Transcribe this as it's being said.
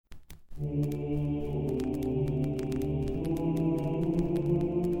Welcome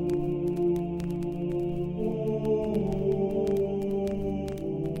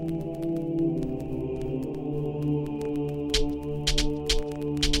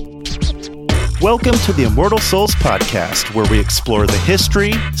to the Immortal Souls podcast, where we explore the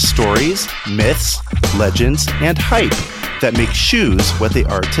history, stories, myths, legends, and hype that make shoes what they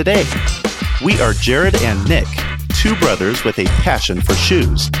are today. We are Jared and Nick, two brothers with a passion for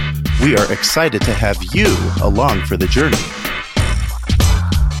shoes. We are excited to have you along for the journey.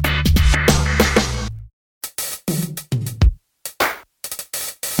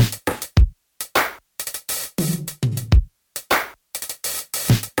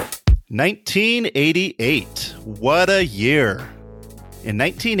 (1988) What a year! In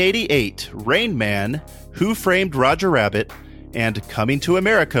 1988, Rain Man, Who Framed Roger Rabbit, and Coming to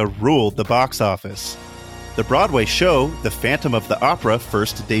America ruled the box office. The Broadway show, The Phantom of the Opera,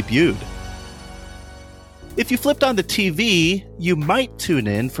 first debuted. If you flipped on the TV, you might tune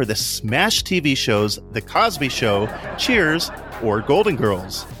in for the smash TV shows The Cosby Show, Cheers, or Golden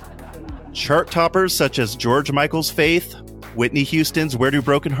Girls. Chart toppers such as George Michael's Faith, Whitney Houston's Where Do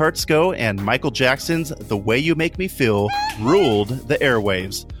Broken Hearts Go, and Michael Jackson's The Way You Make Me Feel ruled the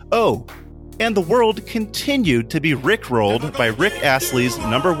airwaves. Oh, and the world continued to be rickrolled by Rick Astley's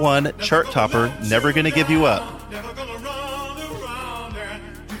 #1 chart topper, Never Gonna Give You Up.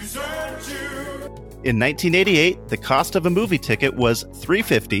 In 1988, the cost of a movie ticket was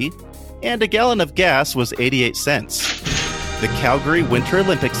 $3.50, and a gallon of gas was 88 cents. The Calgary Winter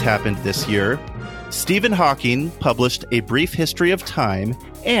Olympics happened this year. Stephen Hawking published A Brief History of Time,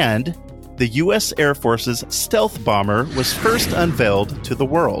 and the U.S. Air Force's stealth bomber was first unveiled to the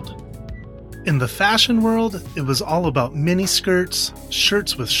world. In the fashion world, it was all about mini skirts,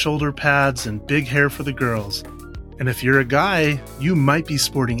 shirts with shoulder pads, and big hair for the girls. And if you're a guy, you might be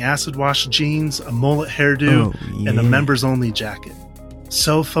sporting acid wash jeans, a mullet hairdo, and a members-only jacket.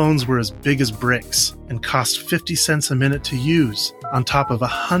 Cell phones were as big as bricks and cost 50 cents a minute to use, on top of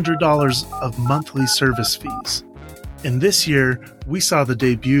 $100 of monthly service fees. And this year, we saw the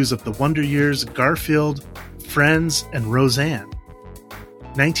debuts of the Wonder Years, Garfield, Friends, and Roseanne.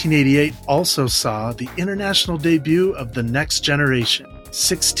 1988 also saw the international debut of the next generation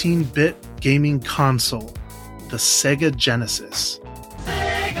 16-bit gaming console, the Sega Genesis.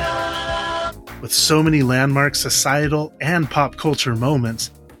 With so many landmark societal and pop culture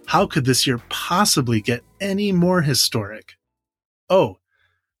moments, how could this year possibly get any more historic? Oh,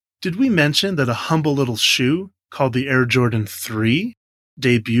 did we mention that a humble little shoe called the Air Jordan 3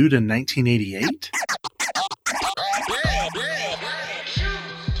 debuted in 1988?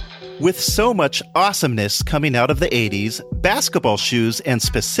 With so much awesomeness coming out of the 80s, basketball shoes, and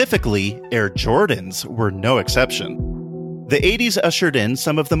specifically Air Jordans, were no exception. The 80s ushered in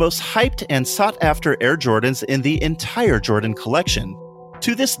some of the most hyped and sought-after Air Jordans in the entire Jordan collection.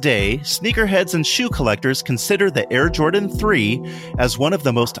 To this day, sneakerheads and shoe collectors consider the Air Jordan 3 as one of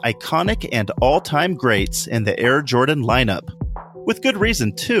the most iconic and all-time greats in the Air Jordan lineup. With good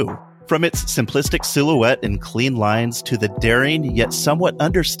reason, too. From its simplistic silhouette and clean lines to the daring yet somewhat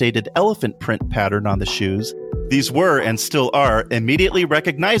understated elephant print pattern on the shoes, these were and still are immediately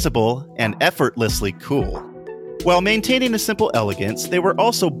recognizable and effortlessly cool. While maintaining a simple elegance, they were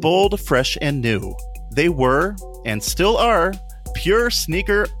also bold, fresh, and new. They were, and still are, pure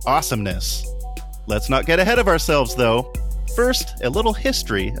sneaker awesomeness. Let's not get ahead of ourselves, though. First, a little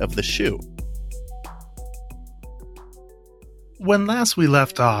history of the shoe. When last we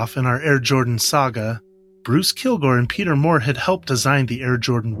left off in our Air Jordan saga, Bruce Kilgore and Peter Moore had helped design the Air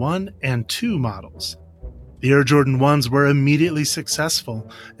Jordan 1 and 2 models. The Air Jordan 1s were immediately successful,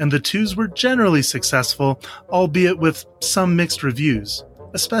 and the 2s were generally successful, albeit with some mixed reviews,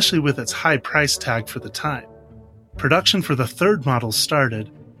 especially with its high price tag for the time. Production for the third model started,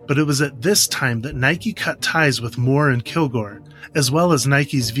 but it was at this time that Nike cut ties with Moore and Kilgore, as well as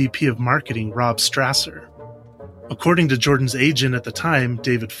Nike's VP of Marketing, Rob Strasser. According to Jordan's agent at the time,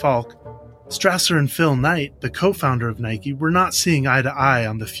 David Falk, Strasser and Phil Knight, the co-founder of Nike, were not seeing eye to eye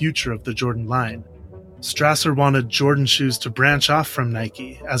on the future of the Jordan line. Strasser wanted Jordan shoes to branch off from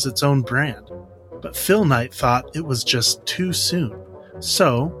Nike as its own brand, but Phil Knight thought it was just too soon.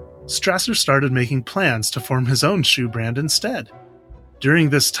 So, Strasser started making plans to form his own shoe brand instead. During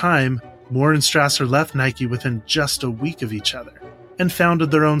this time, Moore and Strasser left Nike within just a week of each other and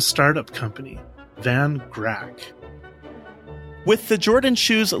founded their own startup company, Van Grack. With the Jordan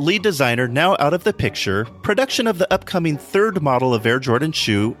shoe's lead designer now out of the picture, production of the upcoming third model of Air Jordan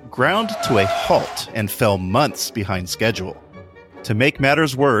shoe ground to a halt and fell months behind schedule. To make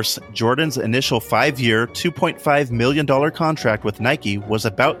matters worse, Jordan's initial 5-year, $2.5 million contract with Nike was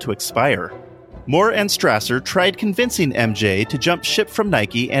about to expire. Moore and Strasser tried convincing MJ to jump ship from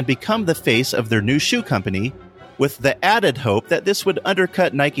Nike and become the face of their new shoe company, with the added hope that this would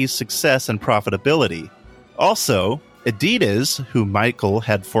undercut Nike's success and profitability. Also, Adidas, who Michael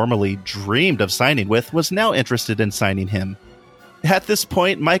had formerly dreamed of signing with, was now interested in signing him. At this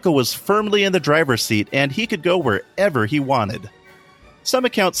point, Michael was firmly in the driver's seat and he could go wherever he wanted. Some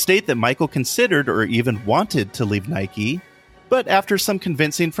accounts state that Michael considered or even wanted to leave Nike, but after some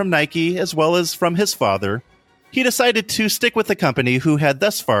convincing from Nike as well as from his father, he decided to stick with the company who had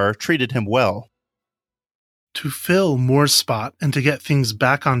thus far treated him well. To fill Moore's spot and to get things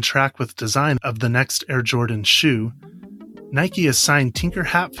back on track with design of the next Air Jordan shoe, Nike assigned Tinker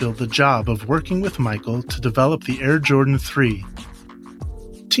Hatfield the job of working with Michael to develop the Air Jordan 3.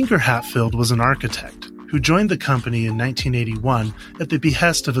 Tinker Hatfield was an architect who joined the company in 1981 at the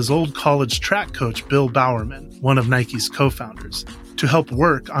behest of his old college track coach Bill Bowerman, one of Nike's co-founders, to help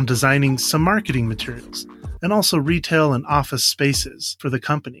work on designing some marketing materials and also retail and office spaces for the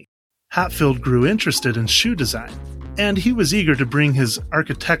company. Hatfield grew interested in shoe design, and he was eager to bring his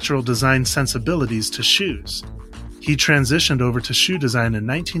architectural design sensibilities to shoes. He transitioned over to shoe design in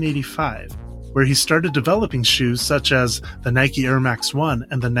 1985, where he started developing shoes such as the Nike Air Max 1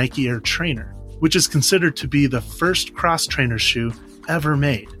 and the Nike Air Trainer, which is considered to be the first cross-trainer shoe ever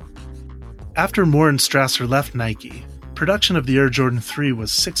made. After Moore and Strasser left Nike, production of the Air Jordan 3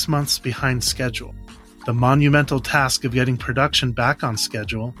 was 6 months behind schedule. The monumental task of getting production back on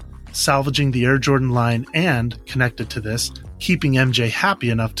schedule, salvaging the Air Jordan line, and, connected to this, keeping MJ happy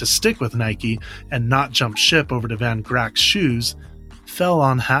enough to stick with Nike and not jump ship over to Van Grack's shoes, fell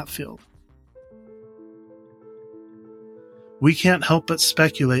on Hatfield. We can't help but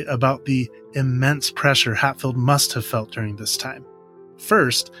speculate about the immense pressure Hatfield must have felt during this time.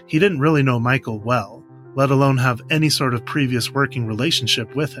 First, he didn't really know Michael well, let alone have any sort of previous working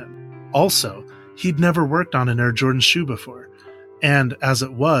relationship with him. Also, he'd never worked on an Air Jordan shoe before, and as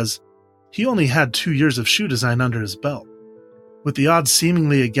it was, he only had 2 years of shoe design under his belt. With the odds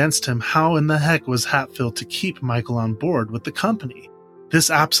seemingly against him, how in the heck was Hatfield to keep Michael on board with the company? This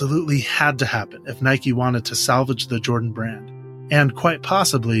absolutely had to happen if Nike wanted to salvage the Jordan brand, and quite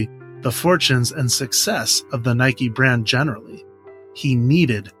possibly the fortunes and success of the Nike brand generally. He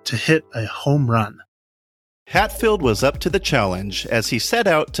needed to hit a home run. Hatfield was up to the challenge as he set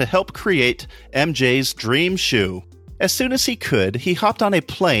out to help create MJ's dream shoe. As soon as he could, he hopped on a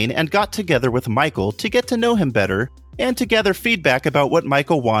plane and got together with Michael to get to know him better and to gather feedback about what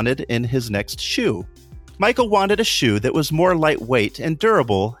Michael wanted in his next shoe. Michael wanted a shoe that was more lightweight and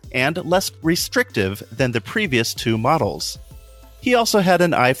durable and less restrictive than the previous 2 models. He also had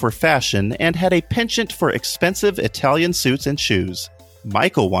an eye for fashion and had a penchant for expensive Italian suits and shoes.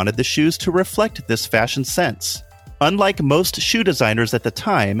 Michael wanted the shoes to reflect this fashion sense. Unlike most shoe designers at the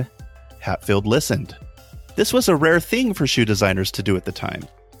time, Hatfield listened. This was a rare thing for shoe designers to do at the time.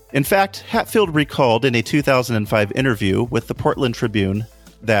 In fact, Hatfield recalled in a 2005 interview with the Portland Tribune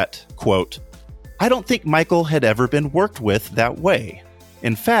that, quote, "I don't think Michael had ever been worked with that way.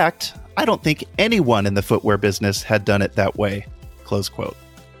 In fact, I don't think anyone in the footwear business had done it that way." Close quote.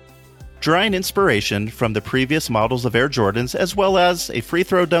 Drawing inspiration from the previous models of Air Jordans as well as a free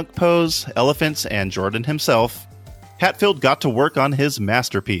throw dunk pose, elephants, and Jordan himself, Hatfield got to work on his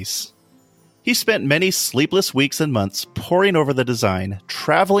masterpiece. He spent many sleepless weeks and months poring over the design,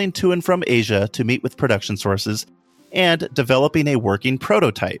 traveling to and from Asia to meet with production sources, and developing a working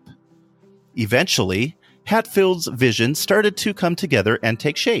prototype. Eventually, Hatfield's vision started to come together and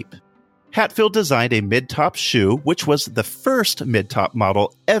take shape. Hatfield designed a mid-top shoe, which was the first mid-top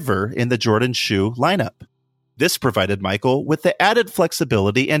model ever in the Jordan shoe lineup. This provided Michael with the added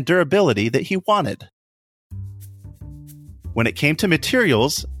flexibility and durability that he wanted. When it came to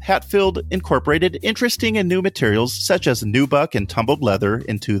materials, Hatfield incorporated interesting and new materials such as nubuck and tumbled leather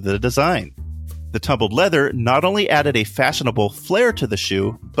into the design. The tumbled leather not only added a fashionable flair to the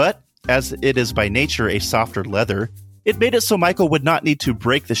shoe, but as it is by nature a softer leather, it made it so Michael would not need to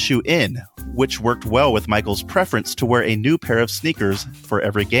break the shoe in, which worked well with Michael's preference to wear a new pair of sneakers for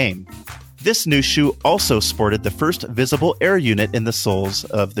every game. This new shoe also sported the first visible air unit in the soles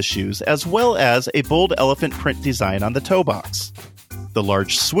of the shoes, as well as a bold elephant print design on the toe box. The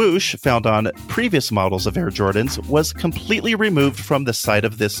large swoosh found on previous models of Air Jordans was completely removed from the side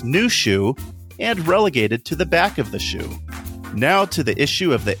of this new shoe and relegated to the back of the shoe. Now to the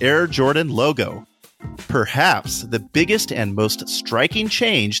issue of the Air Jordan logo. Perhaps the biggest and most striking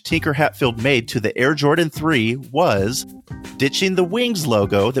change Tinker Hatfield made to the Air Jordan 3 was ditching the Wings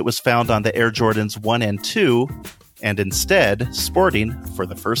logo that was found on the Air Jordans 1 and 2 and instead sporting, for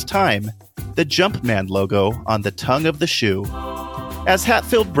the first time, the Jumpman logo on the tongue of the shoe. As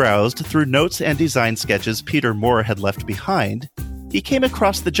Hatfield browsed through notes and design sketches Peter Moore had left behind, he came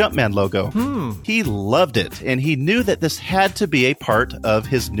across the Jumpman logo. He loved it, and he knew that this had to be a part of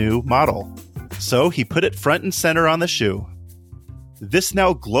his new model. So he put it front and center on the shoe. This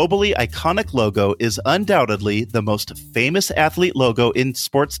now globally iconic logo is undoubtedly the most famous athlete logo in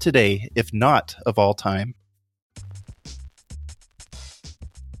sports today, if not of all time.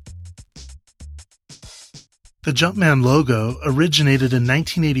 The Jumpman logo originated in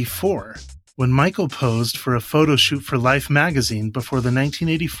 1984 when Michael posed for a photo shoot for Life magazine before the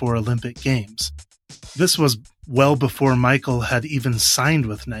 1984 Olympic Games. This was well before Michael had even signed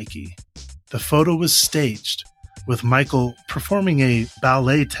with Nike. The photo was staged, with Michael performing a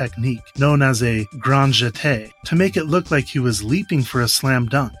ballet technique known as a grand jeté to make it look like he was leaping for a slam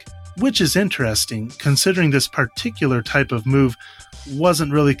dunk, which is interesting considering this particular type of move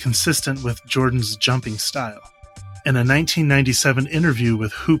wasn't really consistent with Jordan's jumping style. In a 1997 interview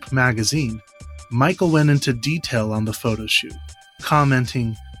with Hoop magazine, Michael went into detail on the photo shoot,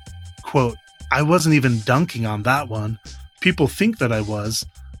 commenting, quote, "I wasn't even dunking on that one. People think that I was.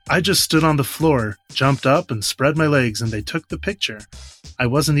 I just stood on the floor, jumped up and spread my legs and they took the picture. I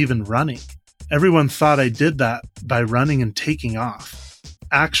wasn't even running. Everyone thought I did that by running and taking off.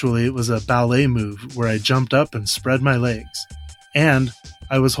 Actually, it was a ballet move where I jumped up and spread my legs. And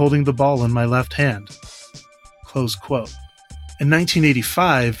I was holding the ball in my left hand." Close quote. In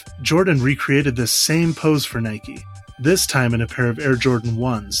 1985, Jordan recreated this same pose for Nike, this time in a pair of Air Jordan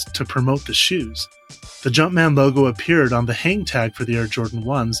 1s, to promote the shoes. The Jumpman logo appeared on the hang tag for the Air Jordan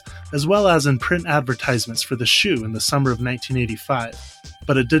 1s, as well as in print advertisements for the shoe in the summer of 1985,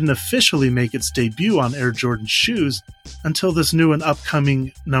 but it didn't officially make its debut on Air Jordan shoes until this new and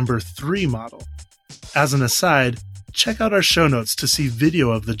upcoming number 3 model. As an aside, check out our show notes to see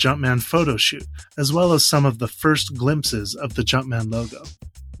video of the Jumpman photo shoot, as well as some of the first glimpses of the Jumpman logo.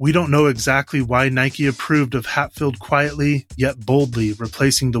 We don't know exactly why Nike approved of Hatfield quietly, yet boldly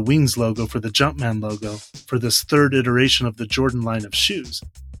replacing the Wings logo for the Jumpman logo for this third iteration of the Jordan line of shoes.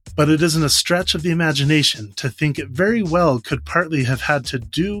 But it isn't a stretch of the imagination to think it very well could partly have had to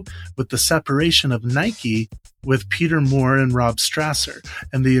do with the separation of Nike with Peter Moore and Rob Strasser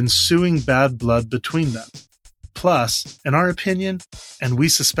and the ensuing bad blood between them. Plus, in our opinion, and we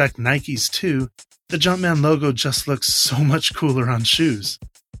suspect Nike's too, the Jumpman logo just looks so much cooler on shoes.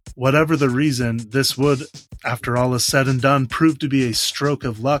 Whatever the reason, this would, after all is said and done, prove to be a stroke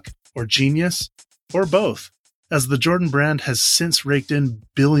of luck or genius, or both, as the Jordan brand has since raked in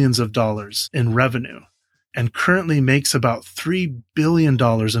billions of dollars in revenue, and currently makes about $3 billion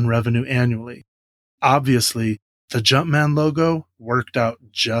in revenue annually. Obviously, the Jumpman logo worked out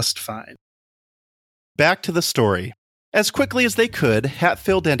just fine. Back to the story. As quickly as they could,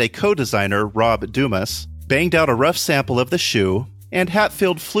 Hatfield and a co-designer, Rob Dumas, banged out a rough sample of the shoe, and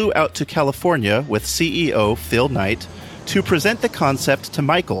Hatfield flew out to California with CEO Phil Knight to present the concept to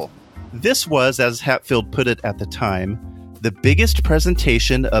Michael. This was, as Hatfield put it at the time, the biggest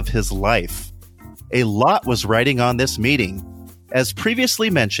presentation of his life. A lot was riding on this meeting. As previously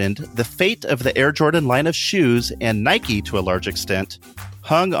mentioned, the fate of the Air Jordan line of shoes, and Nike to a large extent,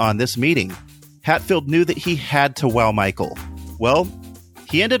 hung on this meeting. Hatfield knew that he had to wow Michael. Well,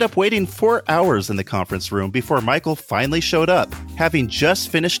 he ended up waiting 4 hours in the conference room before Michael finally showed up, having just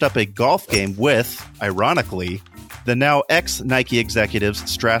finished up a golf game with, ironically, the now ex-Nike executives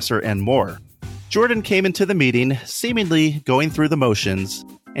Strasser and Moore. Jordan came into the meeting, seemingly going through the motions,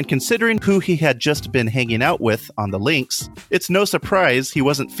 and considering who he had just been hanging out with on the links, it's no surprise he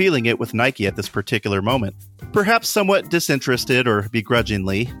wasn't feeling it with Nike at this particular moment. Perhaps somewhat disinterested or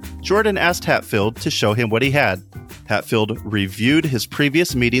begrudgingly, Jordan asked Hatfield to show him what he had. Hatfield reviewed his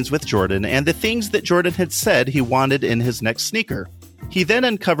previous meetings with Jordan and the things that Jordan had said he wanted in his next sneaker. He then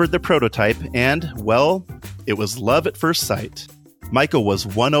uncovered the prototype and, well, it was love at first sight. Michael was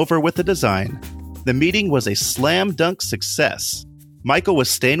won over with the design. The meeting was a slam dunk success. Michael was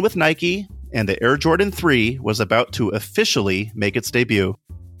staying with Nike, and the Air Jordan 3 was about to officially make its debut.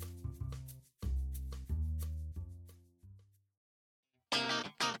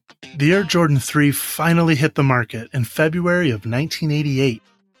 The Air Jordan 3 finally hit the market in February of 1988,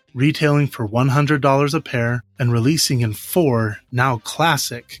 retailing for $100 a pair and releasing in 4 now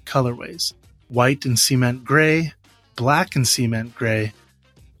classic colorways: white and cement gray, black and cement gray,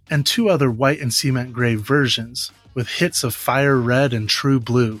 and 2 other white and cement gray versions, with hits of fire red and true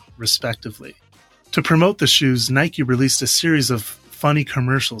blue, respectively. To promote the shoes, Nike released a series of funny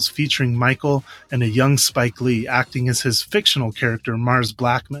commercials featuring Michael and a young Spike Lee acting as his fictional character Mars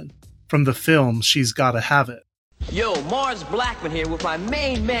Blackman from the film She's Gotta Have It. Yo, Mars Blackman here with my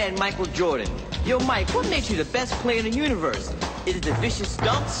main man, Michael Jordan. Yo, Mike, what makes you the best player in the universe? Is it the vicious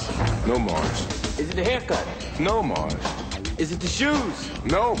stunts? No, Mars. Is it the haircut? No, Mars. Is it the shoes?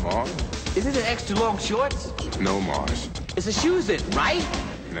 No, Mars. Is it the extra long shorts? No, Mars. It's the shoes then, right?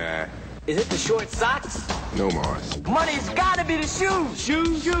 Nah. Is it the short socks? No, Mars. Money's gotta be the shoes.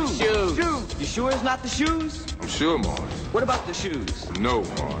 Shoes. Shoes. You sure it's not the shoes? I'm sure, Mars. What about the shoes? No,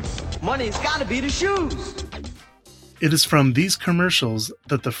 Mars. Money's gotta be the shoes. It is from these commercials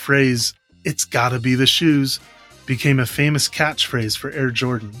that the phrase, "It's gotta be the shoes," became a famous catchphrase for Air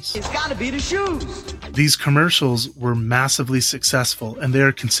Jordans. It's gotta be the shoes. These commercials were massively successful, and they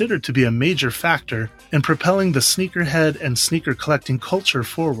are considered to be a major factor in propelling the sneakerhead and sneaker collecting culture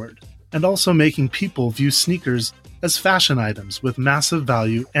forward, and also making people view sneakers as fashion items with massive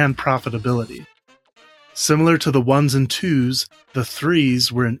value and profitability. Similar to the 1s and 2s, the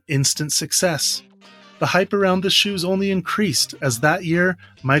 3s were an instant success. The hype around the shoes only increased as that year,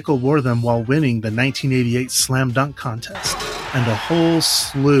 Michael wore them while winning the 1988 Slam Dunk Contest and a whole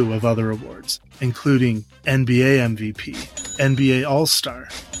slew of other awards, including NBA MVP, NBA All-Star,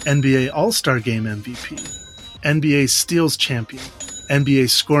 NBA All-Star Game MVP, NBA Steals Champion, NBA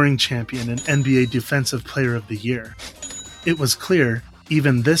Scoring Champion, and NBA Defensive Player of the Year. It was clear,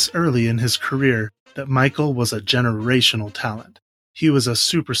 even this early in his career, that Michael was a generational talent. He was a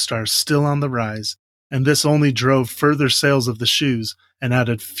superstar still on the rise, and this only drove further sales of the shoes and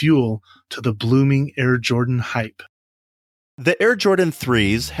added fuel to the blooming Air Jordan hype. The Air Jordan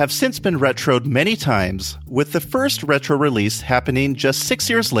 3s have since been retroed many times, with the first retro release happening just 6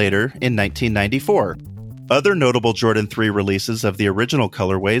 years later in 1994. Other notable Jordan 3 releases of the original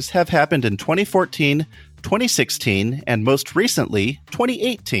colorways have happened in 2014, 2016, and most recently,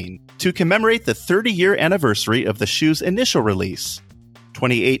 2018, to commemorate the 30-year anniversary of the shoe's initial release.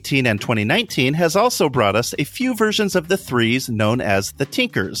 2018 and 2019 has also brought us a few versions of the 3s known as the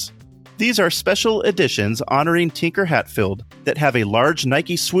Tinkers. These are special editions honoring Tinker Hatfield that have a large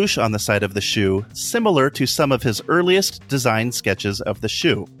Nike swoosh on the side of the shoe, similar to some of his earliest design sketches of the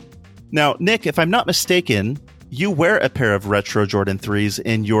shoe. Now, Nick, if I'm not mistaken, you wear a pair of retro Jordan 3s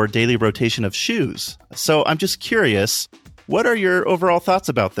in your daily rotation of shoes. So I'm just curious, what are your overall thoughts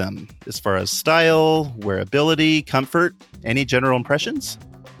about them as far as style, wearability, comfort, any general impressions?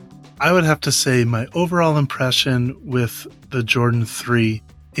 I would have to say my overall impression with the Jordan 3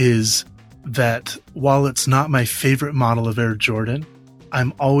 is that while it's not my favorite model of Air Jordan,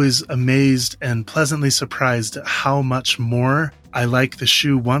 I'm always amazed and pleasantly surprised at how much more I like the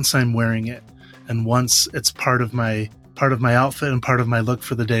shoe once I'm wearing it and once it's part of my outfit and part of my look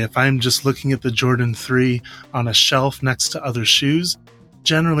for the day. If I'm just looking at the Jordan 3 on a shelf next to other shoes,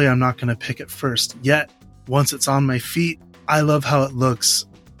 generally I'm not going to pick it first. Yet, once it's on my feet, I love how it looks.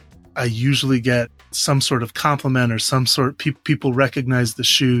 I usually get some sort of compliment or some sort people recognize the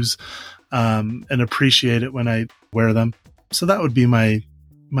shoes and appreciate it when I wear them. So that would be my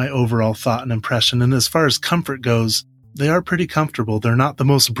overall thought and impression. And as far as comfort goes, they are pretty comfortable. They're not the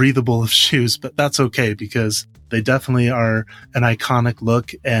most breathable of shoes, but that's okay because they definitely are an iconic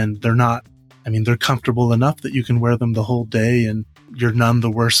look, and they're comfortable enough that you can wear them the whole day and you're none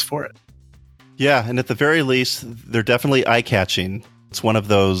the worse for it. Yeah, and at the very least, they're definitely eye-catching. It's one of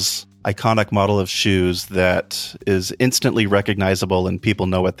those iconic model of shoes that is instantly recognizable and people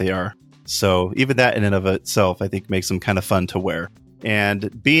know what they are. So even that in and of itself, I think, makes them kind of fun to wear.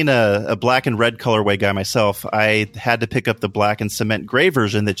 And being a black and red colorway guy myself, I had to pick up the black and cement gray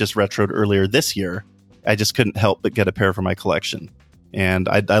version that just retroed earlier this year. I just couldn't help but get a pair for my collection. And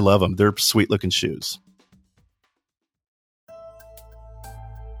I love them. They're sweet-looking shoes.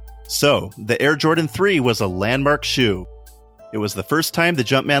 So, the Air Jordan 3 was a landmark shoe. It was the first time the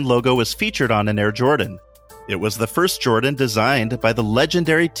Jumpman logo was featured on an Air Jordan. It was the first Jordan designed by the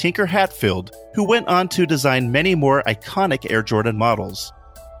legendary Tinker Hatfield, who went on to design many more iconic Air Jordan models.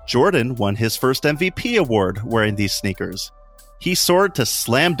 Jordan won his first MVP award wearing these sneakers. He soared to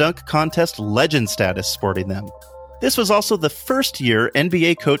Slam Dunk Contest legend status sporting them. This was also the first year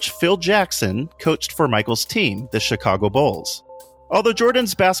NBA coach Phil Jackson coached for Michael's team, the Chicago Bulls. Although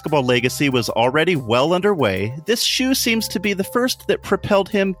Jordan's basketball legacy was already well underway, this shoe seems to be the first that propelled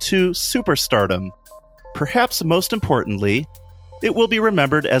him to superstardom. Perhaps most importantly, it will be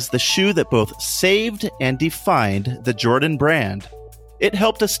remembered as the shoe that both saved and defined the Jordan brand. It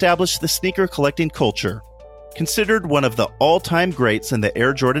helped establish the sneaker collecting culture. Considered one of the all-time greats in the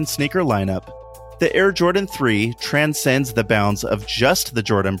Air Jordan sneaker lineup, the Air Jordan 3 transcends the bounds of just the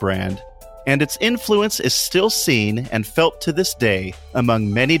Jordan brand, and its influence is still seen and felt to this day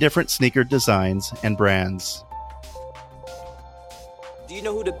among many different sneaker designs and brands. Do you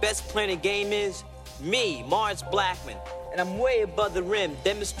know who the best player in the game is? Me, Mars Blackman, and I'm way above the rim,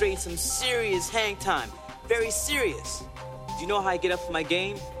 demonstrating some serious hang time. Very serious. Do you know how I get up for my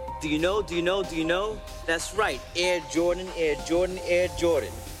game? Do you know? That's right, Air Jordan, Air Jordan, Air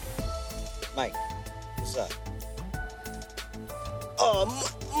Jordan. Mike, what's up? Oh,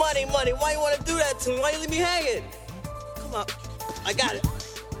 money, why you want to do that to me? Why you leave me hanging? Come on, I got it.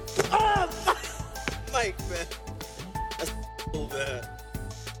 Oh, Mike, man. That's cool, man.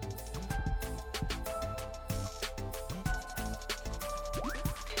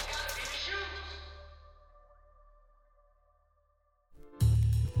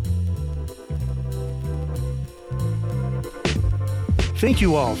 Thank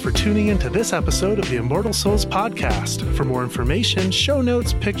you all for tuning in to this episode of the Immortal Souls podcast. For more information, show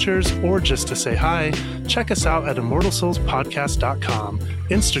notes, pictures, or just to say hi, check us out at immortalsoulspodcast.com,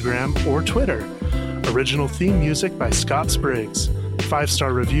 Instagram, or Twitter. Original theme music by Scott Spriggs.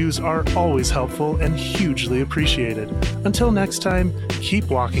 5-star reviews are always helpful and hugely appreciated. Until next time,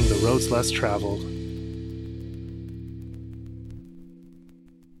 keep walking the roads less traveled.